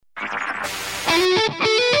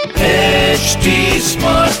HD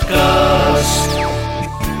Smartcast.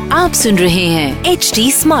 आप सुन रहे हैं HD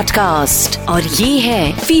Smartcast और ये है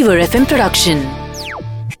Fever FM production.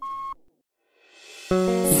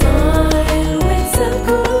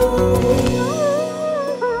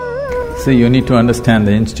 So you need to understand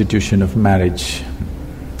the institution of marriage.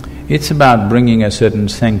 It's about bringing a certain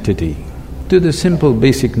sanctity to the simple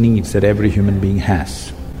basic needs that every human being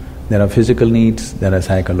has. There are physical needs, there are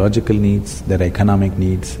psychological needs, there are economic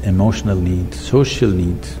needs, emotional needs, social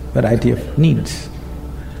needs, variety of needs.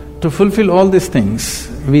 To fulfill all these things,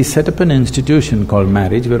 we set up an institution called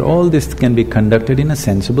marriage where all this can be conducted in a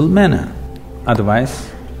sensible manner. Otherwise,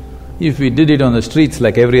 if we did it on the streets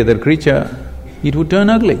like every other creature, it would turn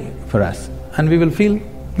ugly for us and we will feel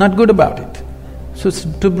not good about it. So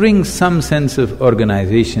to bring some sense of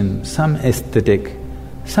organization, some aesthetic,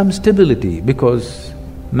 some stability, because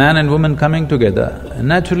man and woman coming together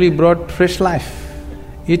naturally brought fresh life.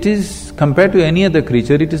 It is, compared to any other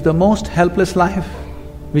creature, it is the most helpless life,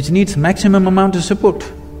 which needs maximum amount of support.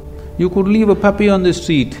 You could leave a puppy on the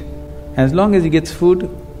street, as long as he gets food,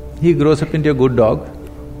 he grows up into a good dog,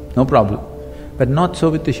 no problem. But not so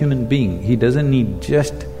with the human being. He doesn't need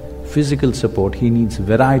just physical support, he needs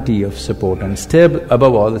variety of support and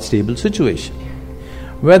above all, a stable situation.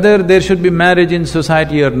 Whether there should be marriage in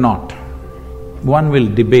society or not, one will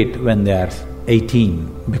debate when they are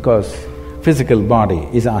 18 because physical body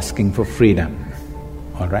is asking for freedom,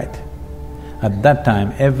 all right? At that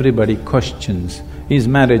time, everybody questions, is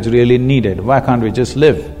marriage really needed? Why can't we just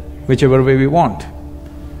live whichever way we want?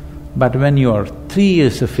 But when you are 3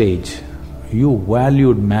 years of age, you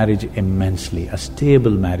valued marriage immensely, a stable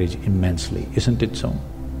marriage immensely, isn't it so?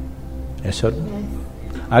 Yes, sir? Yes.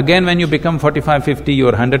 Again, when you become 45, 50,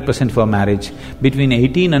 you're 100% for marriage. Between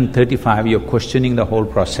 18 and 35, you're questioning the whole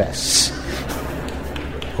process.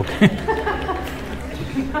 Okay?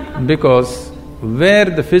 Because where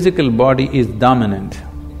the physical body is dominant,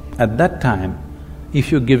 at that time,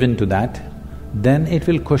 if you give in to that, then it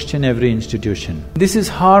will question every institution. This is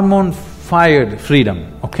hormone-fired freedom,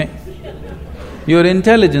 okay? Your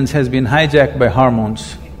intelligence has been hijacked by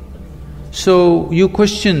hormones, so you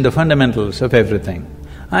question the fundamentals of everything.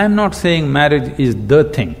 I am not saying marriage is the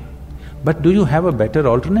thing, but do you have a better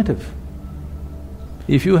alternative?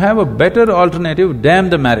 If you have a better alternative, damn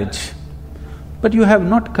the marriage. But you have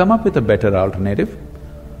not come up with a better alternative,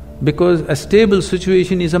 because a stable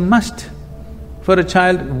situation is a must for a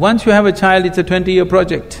child. Once you have a child, it's a 20-year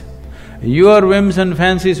project. Your whims and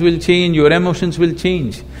fancies will change, your emotions will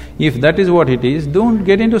change. If that is what it is, don't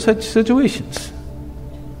get into such situations.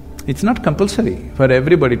 It's not compulsory for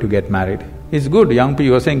everybody to get married. It's good, young people,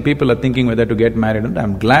 you're saying people are thinking whether to get married, and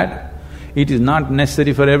I'm glad. It is not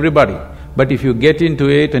necessary for everybody. But if you get into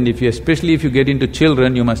it, and especially if you get into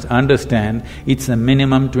children, you must understand it's a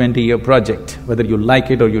minimum 20-year project, whether you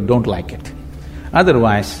like it or you don't like it.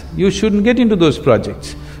 Otherwise, you shouldn't get into those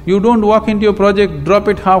projects. You don't walk into your project, drop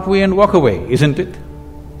it halfway and walk away, isn't it?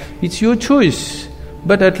 It's your choice,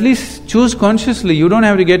 but at least choose consciously. You don't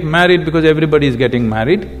have to get married because everybody is getting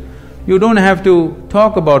married. You don't have to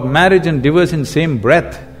talk about marriage and divorce in same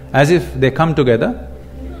breath as if they come together.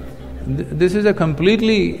 This is a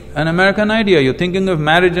completely an American idea. You're thinking of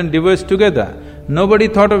marriage and divorce together. Nobody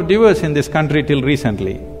thought of divorce in this country till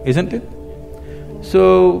recently, isn't it?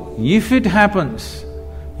 So, if it happens,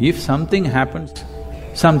 if something happens,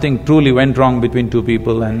 something truly went wrong between two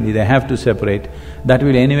people and they have to separate, that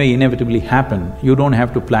will anyway inevitably happen. You don't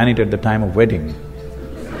have to plan it at the time of wedding.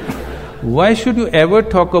 Why should you ever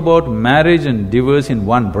talk about marriage and divorce in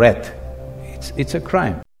one breath? It's a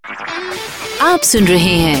crime. आप सुन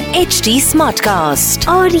रहे हैं HD Smartcast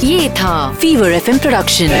और ये था Fever FM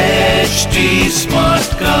production. HD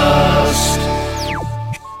Smartcast.